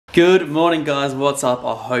Good morning guys, what's up?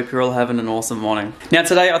 I hope you're all having an awesome morning. Now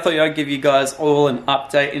today I thought I'd give you guys all an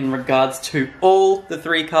update in regards to all the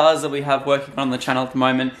three cars that we have working on the channel at the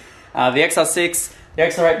moment. The XR6, the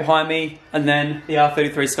XR8 behind me, and then the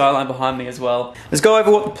R33 Skyline behind me as well. Let's go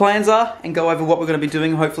over what the plans are and go over what we're going to be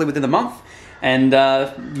doing hopefully within the month. And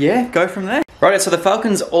yeah, go from there. Right, so the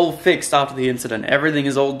Falcon's all fixed after the incident. Everything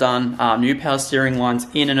is all done. New power steering line's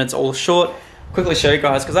in and it's all short. Quickly show you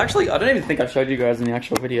guys, because actually I don't even think I showed you guys in the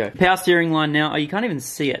actual video. Power steering line now, you can't even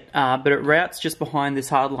see it, but it routes just behind this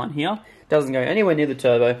hard line here. Doesn't go anywhere near the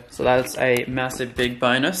turbo, so that's a massive big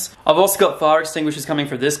bonus. I've also got fire extinguishers coming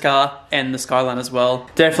for this car and the Skyline as well.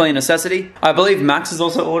 Definitely a necessity. I believe Max has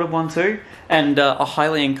also ordered one too, and I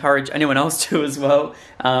highly encourage anyone else to as well.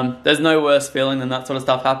 There's no worse feeling than that sort of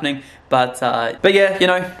stuff happening, but yeah, you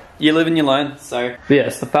know, you live and you learn. So but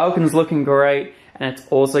yes, the Falcon's looking great. And it's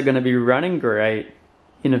also going to be running great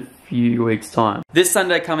in a few weeks' time. This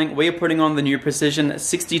Sunday coming, we are putting on the new Precision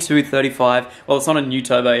 6235. Well, it's not a new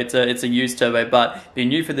turbo, it's a used turbo, but being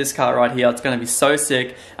new for this car right here, it's going to be so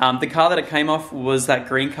sick. The car that it came off was that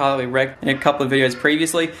green car that we wrecked in a couple of videos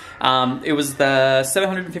previously. It was the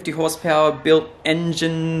 750 horsepower built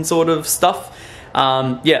engine sort of stuff.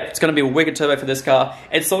 Yeah, it's going to be a wicked turbo for this car.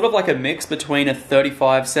 It's sort of like a mix between a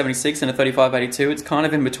 3576 and a 3582. It's kind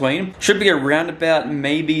of in between. Should be around about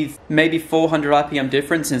maybe 400 RPM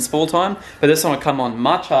difference in spool time, but this one will come on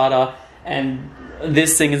much harder, and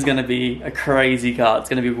this thing is going to be a crazy car. It's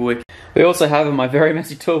going to be wicked. We also have in my very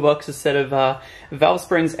messy toolbox a set of valve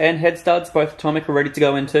springs and head studs, both atomic, are ready to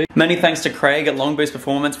go into. Many thanks to Craig at Long Boost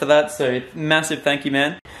Performance for that, so massive thank you,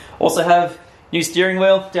 man. Also have new steering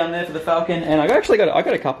wheel down there for the Falcon, and I got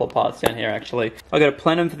a couple of parts down here actually. I got a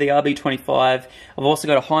plenum for the RB25. I've also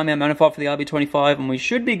got a high mount manifold for the RB25, and we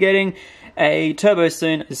should be getting a turbo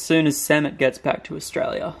soon as Samet gets back to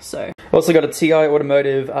Australia. So also got a TI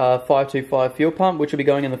Automotive 525 fuel pump, which will be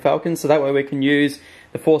going in the Falcon, so that way we can use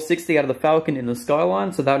the 460 out of the Falcon in the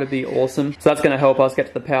Skyline, so that would be awesome. So that's going to help us get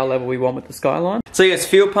to the power level we want with the Skyline. So yes,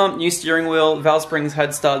 fuel pump, new steering wheel, valve springs,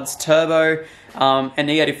 head studs, turbo, and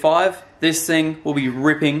E85. This thing will be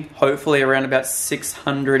ripping, hopefully around about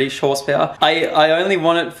 600-ish horsepower. I only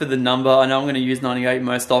want it for the number. I know I'm going to use 98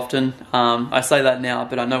 most often. I say that now,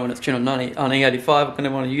 but I know when it's tuned on E85, I'm going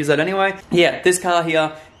to want to use that anyway. Yeah, this car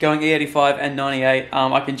here, going E85 and 98,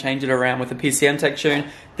 I can change it around with the PCM Tech tune.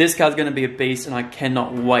 This car's going to be a beast, and I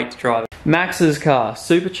cannot wait to drive it. Max's car,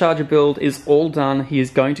 supercharger build is all done. He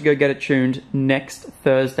is going to go get it tuned next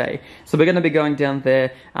Thursday. So we're going to be going down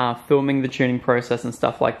there, filming the tuning process and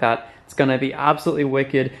stuff like that. It's going to be absolutely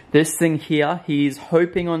wicked. This thing here, he's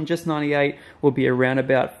hoping on just 98 will be around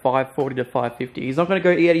about 540 to 550. He's not going to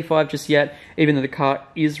go E85 just yet, even though the car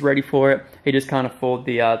is ready for it. He just can't afford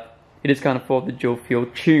the dual fuel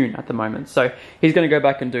tune at the moment. So he's going to go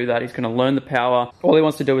back and do that. He's going to learn the power. All he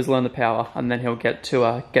wants to do is learn the power, and then he'll get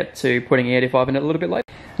to putting E85 in it a little bit later.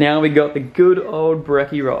 Now we got the good old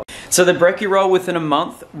brekkie roll. So the brekkie roll within a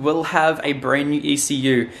month will have a brand new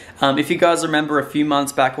ECU. If you guys remember a few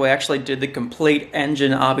months back, we actually did the complete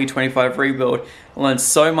engine RB25 rebuild. I learned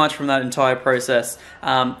so much from that entire process.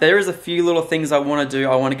 There is a few little things I want to do.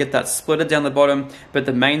 I want to get that splitter down the bottom, but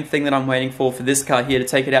the main thing that I'm waiting for this car here to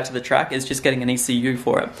take it out to the track is just getting an ECU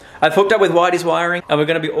for it. I've hooked up with Whitey's wiring, and we're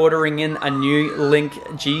going to be ordering in a new Link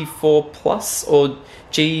G4 Plus or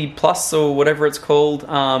G Plus or whatever it's called.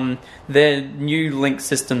 Their new link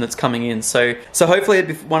system that's coming in. So hopefully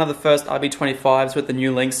it'll be one of the first RB25s with the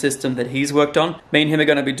new link system that he's worked on. Me and him are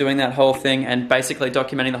going to be doing that whole thing and basically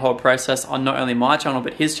documenting the whole process on not only my channel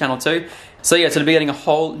but his channel too. So yeah, so to be getting a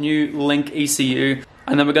whole new link ECU,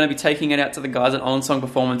 and then we're going to be taking it out to the guys at Onsong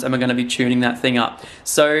Performance, and we're going to be tuning that thing up.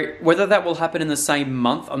 So whether that will happen in the same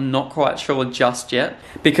month, I'm not quite sure just yet,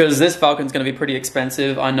 because this Falcon's going to be pretty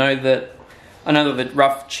expensive. I know that the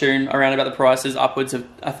rough tune around about the price is upwards of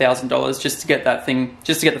 $1,000 just to get that thing,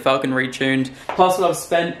 just to get the Falcon retuned. Plus what I've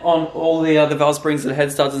spent on all the valve springs and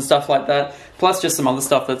head studs and stuff like that. Plus just some other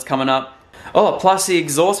stuff that's coming up. Oh, plus the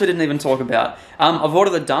exhaust we didn't even talk about. I've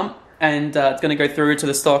ordered the dump, and it's going to go through to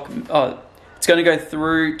the stock. It's going to go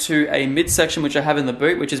through to a midsection which I have in the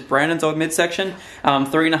boot, which is Brandon's old midsection.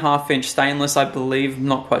 3.5-inch stainless, I believe,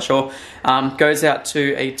 not quite sure. Goes out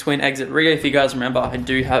to a twin exit rear. If you guys remember, I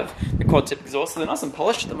do have the quad tip exhaust, so they're nice and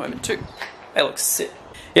polished at the moment too. They look sick.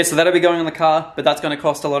 Yeah, so that'll be going on the car, but that's going to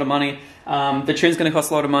cost a lot of money. The tune's going to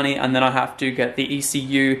cost a lot of money, and then I have to get the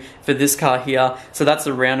ECU for this car here. So that's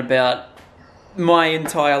around about my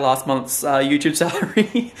entire last month's YouTube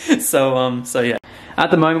salary. So yeah. At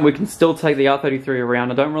the moment, we can still take the R33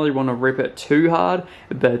 around. I don't really want to rip it too hard,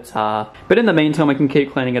 but in the meantime, we can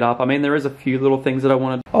keep cleaning it up. I mean, there is a few little things that I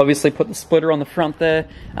want to obviously put the splitter on the front there.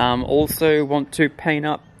 Also want to paint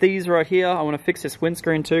up these right here. I want to fix this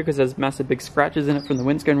windscreen too, because there's massive big scratches in it from the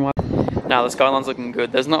windscreen wipe. Now the Skyline's looking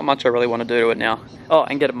good. There's not much I really want to do to it now. Oh,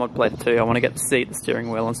 and get it mod plated too. I want to get the seat, the steering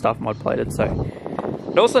wheel and stuff mod plated, so.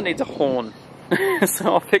 It also needs a horn,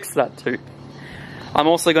 so I'll fix that too. I'm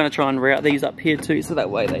also going to try and route these up here too, so that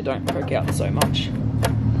way they don't poke out so much.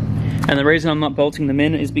 And the reason I'm not bolting them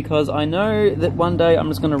in is because I know that one day I'm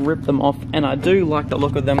just going to rip them off, and I do like the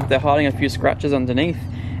look of them. They're hiding a few scratches underneath,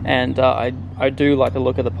 and I do like the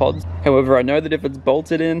look of the pods. However, I know that if it's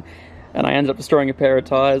bolted in, and I end up destroying a pair of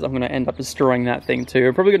tires, I'm going to end up destroying that thing too.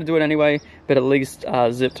 I'm probably going to do it anyway, but at least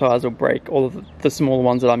zip ties will break. All of the smaller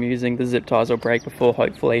ones that I'm using, the zip ties will break before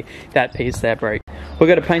hopefully that piece there breaks. We're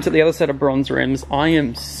going to paint up the other set of bronze rims. I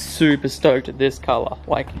am super stoked at this color.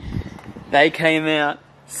 Like, they came out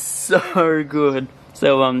so good.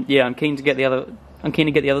 So yeah, I'm keen to get the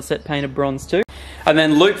other set painted bronze too. And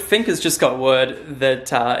then Luke Fink has just got word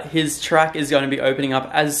that his track is going to be opening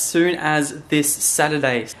up as soon as this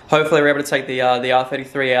Saturday. Hopefully we're able to take the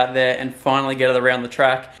R33 out there and finally get it around the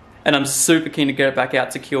track. And I'm super keen to get it back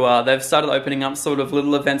out to QR. They've started opening up sort of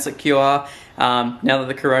little events at QR now that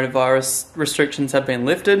the coronavirus restrictions have been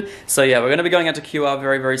lifted. So yeah, we're going to be going out to QR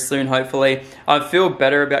very, very soon, hopefully. I feel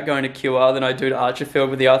better about going to QR than I do to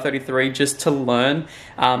Archerfield with the R33 just to learn,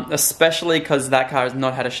 especially because that car has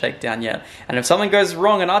not had a shakedown yet. And if something goes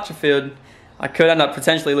wrong in Archerfield, I could end up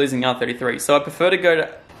potentially losing the R33. So I prefer to go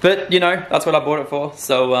to... But, you know, that's what I bought it for.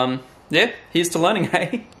 So, yeah, here's to learning,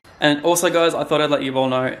 hey? And also guys, I thought I'd let you all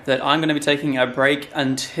know that I'm going to be taking a break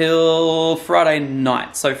until Friday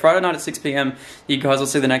night. So Friday night at 6 PM, you guys will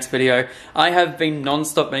see the next video. I have been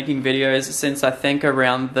non-stop making videos since I think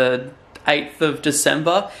around the 8th of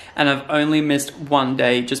December, and I've only missed one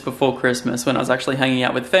day just before Christmas when I was actually hanging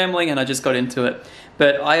out with family and I just got into it.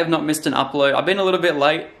 But I have not missed an upload. I've been a little bit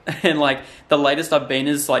late, and like the latest I've been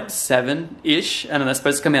is like 7-ish, and they're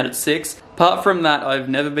supposed to come out at 6. Apart from that, I've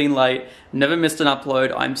never been late, never missed an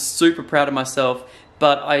upload. I'm super proud of myself,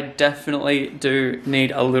 but I definitely do need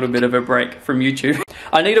a little bit of a break from YouTube.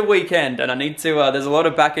 I need a weekend, and I need to, there's a lot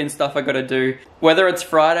of back-end stuff I gotta do. Whether it's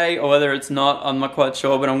Friday or whether it's not, I'm not quite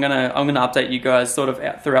sure, but I'm gonna update you guys sort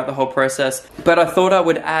of throughout the whole process. But I thought I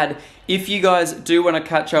would add, if you guys do want to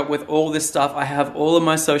catch up with all this stuff, I have all of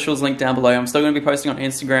my socials linked down below. I'm still going to be posting on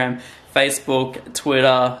Instagram, Facebook,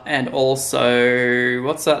 Twitter, and also,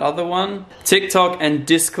 what's that other one? TikTok and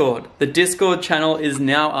Discord. The Discord channel is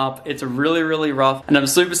now up. It's really, really rough, and I'm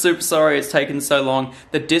super, super sorry it's taken so long.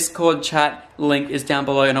 The Discord chat link is down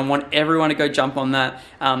below, and I want everyone to go jump on that.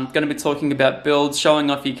 I'm going to be talking about builds,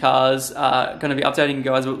 showing off your cars, going to be updating you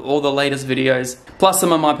guys with all the latest videos, plus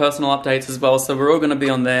some of my personal updates as well, so we're all going to be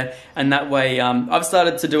on there, and that way, I've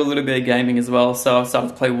started to do a little bit of gaming as well, so I've started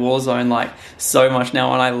to play Warzone like so much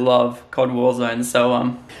now, and I love COD Warzone,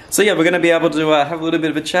 so yeah, we're going to be able to have a little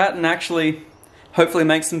bit of a chat and actually hopefully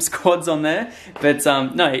make some squads on there. But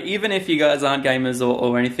no, even if you guys aren't gamers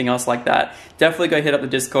or anything else like that, definitely go hit up the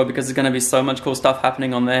Discord, because there's going to be so much cool stuff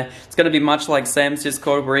happening on there. It's going to be much like Sam's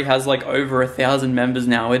Discord, where he has like over 1,000 members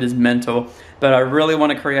now. It is mental. But I really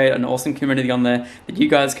want to create an awesome community on there that you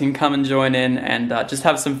guys can come and join in and just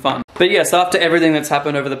have some fun. But yes, after everything that's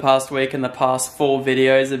happened over the past week, and the past 4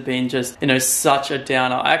 videos have been just, you know, such a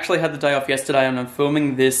downer. I actually had the day off yesterday, and I'm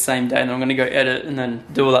filming this same day, and I'm going to go edit and then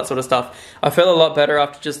do all that sort of stuff. I feel a lot better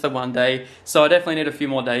after just the one day, so I definitely need a few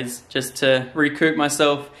more days just to recoup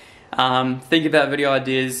myself, think about video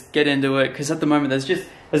ideas, get into it, because at the moment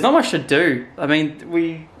there's not much to do. I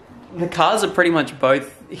mean, the cars are pretty much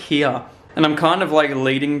both here. And I'm kind of like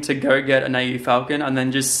leading to go get an AU Falcon and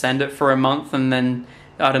then just send it for a month and then,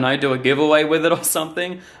 I don't know, do a giveaway with it or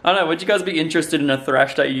something. I don't know, would you guys be interested in a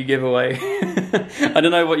Thrashed AU giveaway? I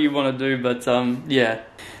don't know what you want to do, but yeah.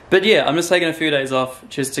 But yeah, I'm just taking a few days off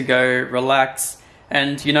just to go relax.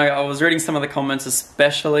 And you know, I was reading some of the comments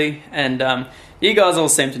especially, and you guys all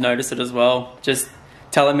seem to notice it as well. Just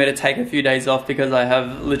telling me to take a few days off because I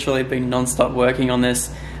have literally been non-stop working on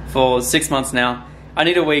this for 6 months now. I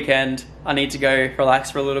need a weekend, I need to go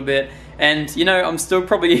relax for a little bit, and you know, I'm still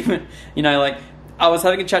probably even, you know, like, I was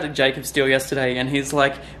having a chat to Jacob Steele yesterday, and he's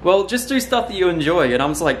like, well, just do stuff that you enjoy, and I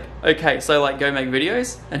was like, okay, so like, go make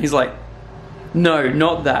videos? And he's like, no,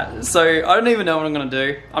 not that. So, I don't even know what I'm gonna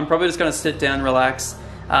do. I'm probably just gonna sit down, relax,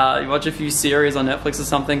 watch a few series on Netflix or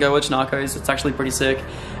something, go watch Narcos, it's actually pretty sick,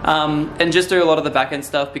 and just do a lot of the back-end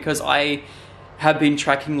stuff, because I have been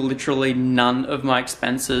tracking literally none of my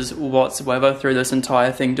expenses whatsoever through this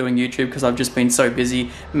entire thing doing YouTube, because I've just been so busy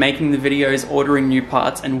making the videos, ordering new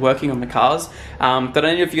parts, and working on the cars. But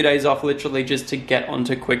I need a few days off literally just to get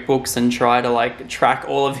onto QuickBooks and try to like track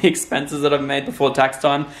all of the expenses that I've made before tax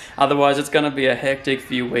time. Otherwise it's going to be a hectic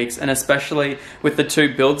few weeks, and especially with the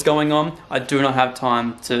 2 builds going on, I do not have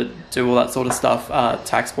time to do all that sort of stuff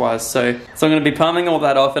tax wise. So I'm going to be palming all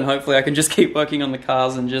that off, and hopefully I can just keep working on the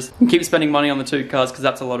cars and just keep spending money on the 2 cars, because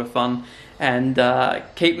that's a lot of fun, and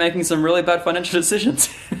keep making some really bad financial decisions.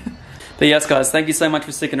 But yes guys, thank you so much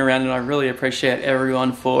for sticking around, and I really appreciate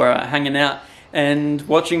everyone for hanging out and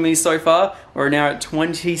watching me so far. We're now at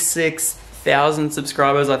 26,000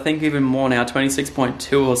 subscribers, I think even more now,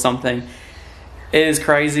 26.2 or something. It is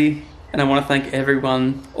crazy, and I want to thank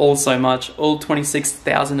everyone all so much, all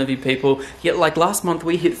 26,000 of you people. Yet like last month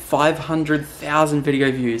we hit 500,000 video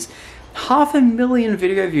views. 500,000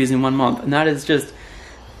 video views in 1 month, and that is just,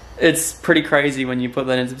 it's pretty crazy when you put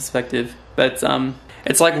that into perspective. But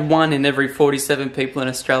it's like 1 in every 47 people in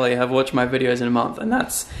Australia have watched my videos in a month, and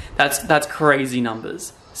that's crazy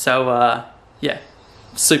numbers. So yeah,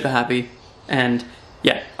 super happy, and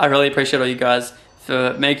yeah, I really appreciate all you guys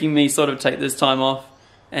for making me sort of take this time off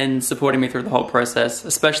and supporting me through the whole process,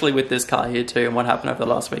 especially with this car here too and what happened over the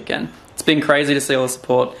last weekend. It's been crazy to see all the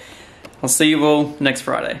support. I'll see you all next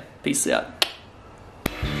Friday. Peace out.